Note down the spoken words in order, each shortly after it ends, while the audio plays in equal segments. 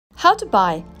How to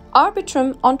buy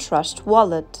Arbitrum on Trust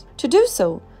Wallet. To do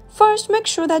so, first make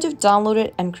sure that you've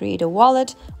downloaded and create a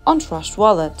wallet on Trust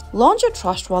Wallet. Launch your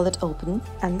Trust Wallet open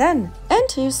and then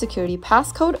enter your security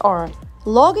passcode or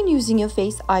log in using your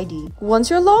Face ID. Once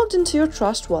you're logged into your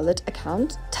Trust Wallet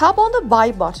account, tap on the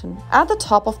Buy button at the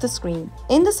top of the screen.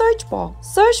 In the search box,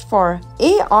 search for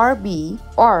ARB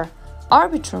or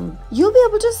Arbitrum. You'll be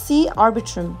able to see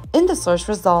Arbitrum in the search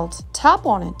result. Tap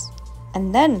on it.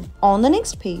 And then on the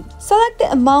next page, select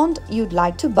the amount you'd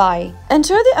like to buy.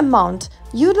 Enter the amount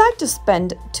you'd like to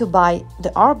spend to buy the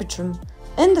Arbitrum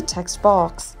in the text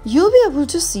box. You'll be able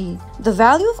to see the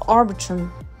value of Arbitrum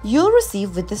you'll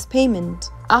receive with this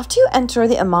payment. After you enter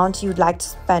the amount you'd like to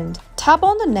spend, tap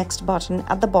on the next button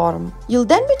at the bottom. You'll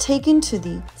then be taken to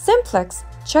the Simplex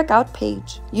checkout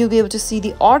page. You'll be able to see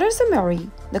the order summary,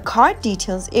 the card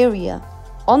details area.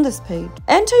 On this page,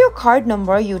 enter your card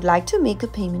number you'd like to make a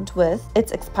payment with,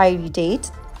 its expiry date,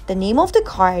 the name of the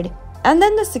card, and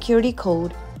then the security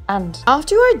code. And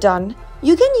after you are done,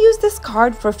 you can use this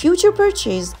card for future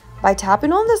purchase by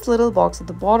tapping on this little box at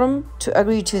the bottom. To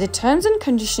agree to the terms and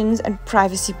conditions and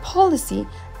privacy policy,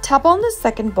 tap on the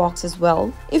second box as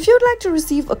well. If you'd like to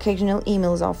receive occasional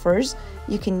emails offers,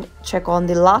 you can check on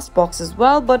the last box as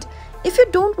well, but if you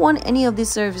don't want any of these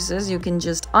services, you can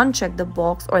just uncheck the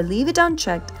box or leave it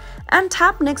unchecked and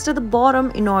tap next to the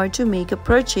bottom in order to make a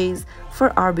purchase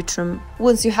for Arbitrum.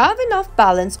 Once you have enough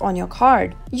balance on your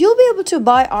card, you'll be able to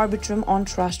buy Arbitrum on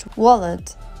Trust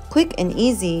Wallet. Quick and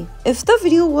easy. If the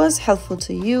video was helpful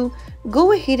to you,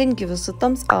 go ahead and give us a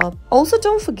thumbs up. Also,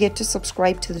 don't forget to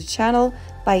subscribe to the channel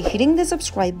by hitting the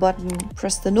subscribe button.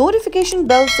 Press the notification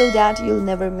bell so that you'll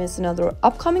never miss another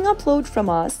upcoming upload from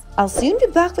us. I'll soon be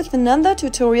back with another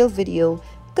tutorial video.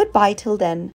 Goodbye till then.